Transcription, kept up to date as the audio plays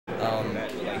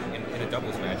that, like, in a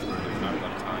doubles match, there's not a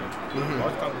lot of time.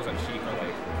 Marth combos on Sheik are,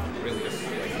 like, really just,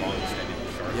 like, long, extended,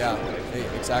 sharp. Yeah,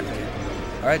 exactly.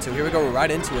 All right, so here we go. We're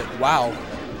right into it. Wow.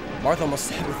 Marth almost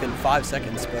said within 5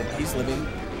 seconds, but he's living.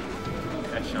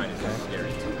 That shine is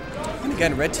scary. And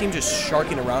again, red team just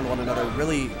sharking around one another.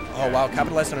 Really, oh wow,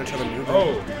 capitalized on each other moving.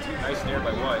 Oh, nice snare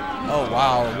by what? Oh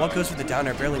wow, what goes with the down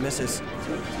air? Barely misses.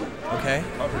 Okay.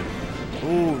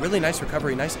 Ooh, really nice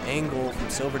recovery. Nice angle from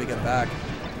Silver to get back.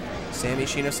 Sammy,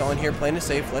 Sheena still in here, playing it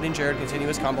safe, letting Jarrod continue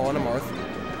his combo on a Marth.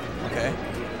 Okay.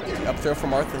 Up throw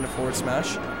from Marth into forward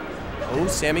smash. Oh,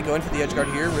 Sammy going for the edge guard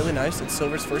here. Really nice. It's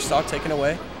Silver's first stock taken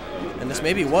away. And this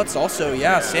may be what's also,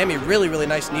 yeah, Sammy, really, really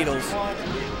nice needles.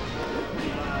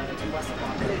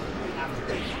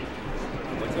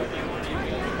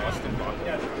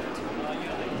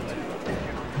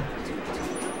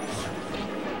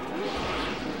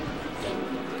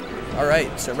 All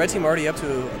right, so red team already up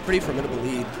to a pretty formidable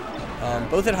lead.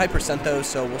 Both at high percent though,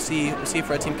 so we'll see if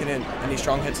red team can hit any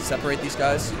strong hits to separate these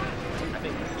guys. I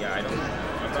think, yeah, I'm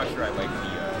not sure I like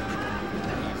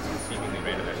these seemingly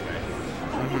random matches.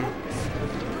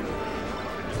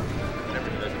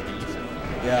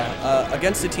 Yeah,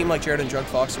 against a team like Jarrod and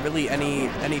Druggedfox, really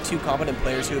any two competent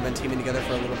players who have been teaming together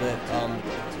for a little bit,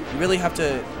 you really have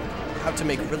to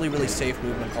make really safe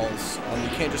movement calls. You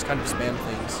can't just kind of spam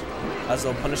things, as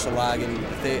they'll punish the lag, and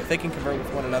if they can convert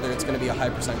with one another, it's going to be a high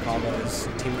percent combo, as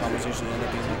team combos usually end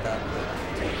up being like that.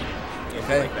 Yeah,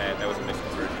 okay. Like that was a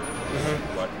misconversion.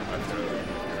 But I'm sure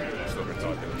Silver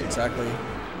thought that was exactly.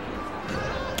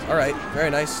 All right,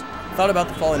 very nice. Thought about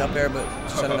the falling up air, but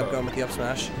just ended up going with the up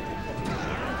smash.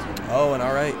 Oh, and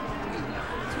all right.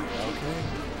 Okay.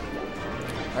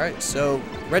 All right, so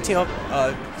red team up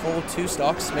full 2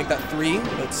 stocks, make that 3,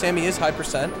 but Sammy is high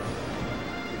percent.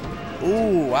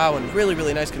 Ooh, wow, and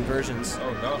really nice conversions.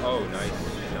 Oh, no, oh, nice.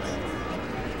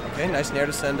 Okay, nice nair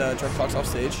to send Druggedfox off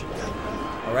stage.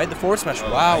 All right, the forward smash,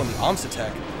 wow, nice. And the Omsa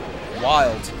tech,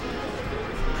 wild.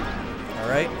 All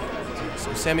right,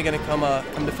 so Sammy gonna come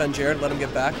defend Jarrod, let him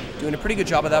get back. Doing a pretty good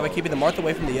job of that by keeping the Marth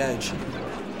away from the edge.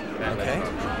 Okay.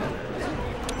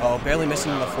 Oh, barely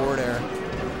missing the forward air.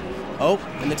 Oh,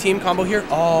 and the team combo here.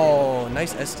 Oh,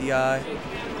 nice SDI.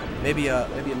 Maybe a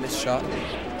missed shot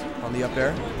on the up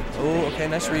air. Oh, okay,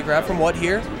 nice re-grab from what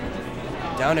here?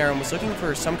 Down air, and was looking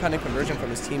for some kind of conversion from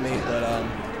his teammate,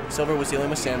 but Silver was dealing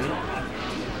with Sammy.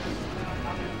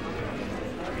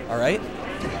 All right.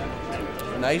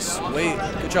 Nice.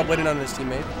 Good job waiting on his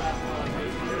teammate.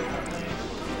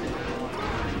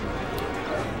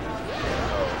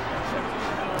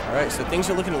 All right, so things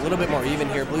are looking a little bit more even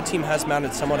here. Blue team has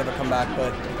mounted somewhat of a comeback,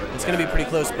 but it's going to be pretty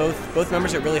close. Both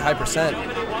members at really high percent.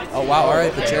 Oh wow! All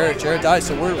right, but Jarrod dies,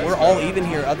 so we're all even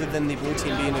here, other than the blue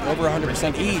team being at over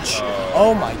 100% each.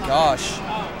 Oh my gosh!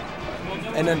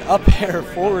 And an up air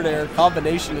forward air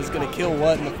combination is going to kill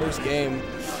what in the first game?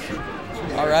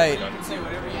 All right.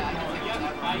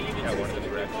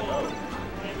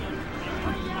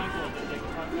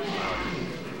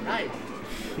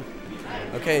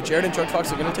 Okay, Jarrod and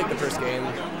Druggedfox are going to take the first game.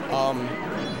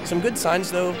 Some good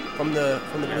signs though from the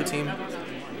blue team.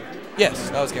 Yes,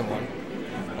 that was game 1.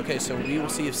 Okay, so we will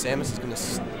see if Samus is going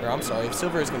to, or I'm sorry, if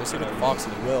Silver is going to stick with the Fox,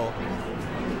 and he will.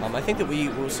 I think that we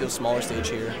will see a smaller stage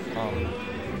here. I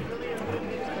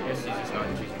guess he's just not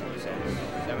choosing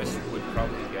Samus would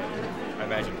probably get, I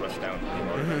imagine, rushed down.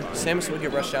 Samus would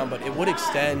get rushed down, but it would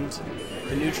extend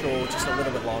the neutral just a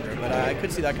little bit longer. But I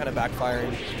could see that kind of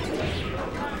backfiring.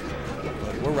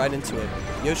 We're right into it.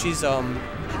 Yoshi's, I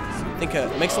think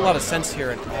it makes a lot of sense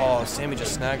here. And oh, Sammy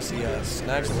just snags the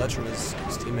ledge from his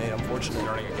teammate. Unfortunately.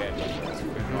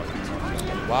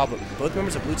 Wow, but both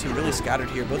members of blue team really scattered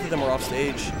here. Both of them are off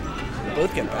stage.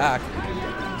 Both get back.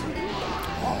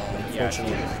 Oh,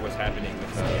 unfortunately. Yeah, what's happening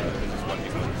with this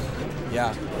 1v1s.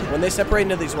 Yeah, when they separate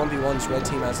into these 1v1s, red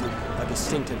team has a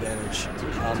distinct advantage.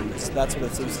 So that's what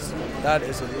it's. That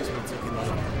is at least what it's looking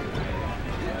like.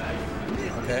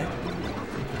 Okay.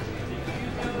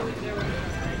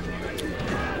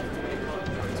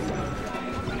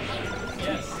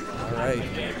 Right.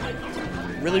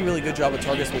 Really good job of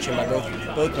target switching by both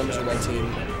members of the red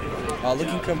team.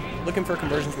 Looking for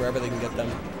conversions wherever they can get them.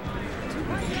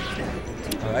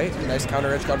 All right, nice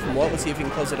counter edge guard from Walt. Let's see if he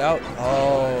can close it out.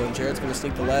 Oh, and Jarrod's going to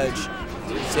sneak the ledge.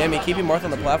 Sammy keeping Marth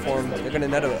on the platform. They're going to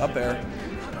net it up air.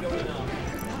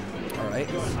 All right.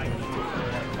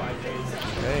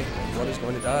 Okay, Walt is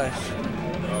going to die.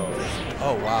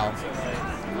 Oh wow.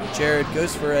 Jarrod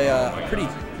goes for a pretty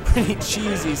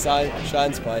cheesy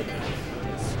shine spike.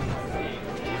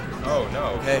 Oh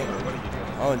no. Okay.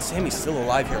 Oh, and Sammy's still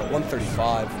alive here at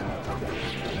 135.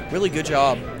 Really good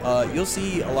job. You'll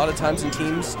see a lot of times in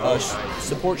teams,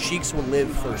 support Sheiks will live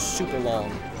for super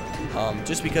long,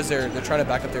 just because they're trying to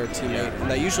back up their teammate, and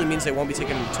that usually means they won't be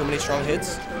taking too many strong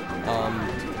hits.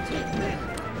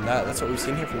 And that's what we've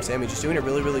seen here from Sammy, just doing a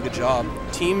really, really good job.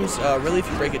 Teams, really, if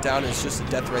you break it down, it's just a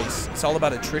death race. It's all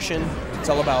about attrition. It's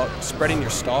all about spreading your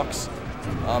stocks.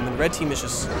 And Red Team is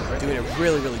just doing a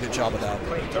really, really good job of that.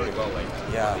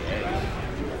 Yeah,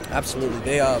 absolutely.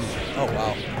 They, oh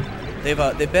wow,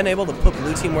 they've been able to put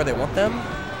Blue Team where they want them,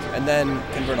 and then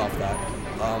convert off that.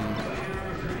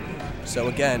 So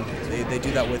again, they do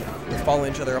that with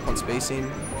following each other up on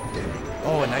spacing.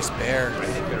 Oh, a nice bear. I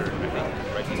think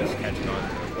Red Team is catching on to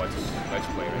what's ledge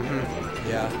play right now.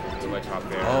 Yeah. The ledge hop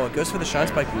bear. Oh, it goes for the shine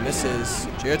spike and misses.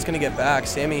 Jarrod's going to get back.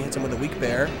 Sammy hits him with a weak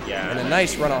bear. Yeah. And a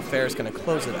nice runoff fair is going to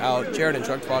close it out. Jarrod and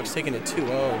Druggedfox taking it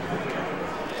 2-0.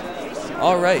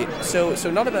 All right. So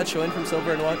not a bad showing from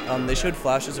Silver and What. They showed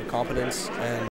flashes of competence, and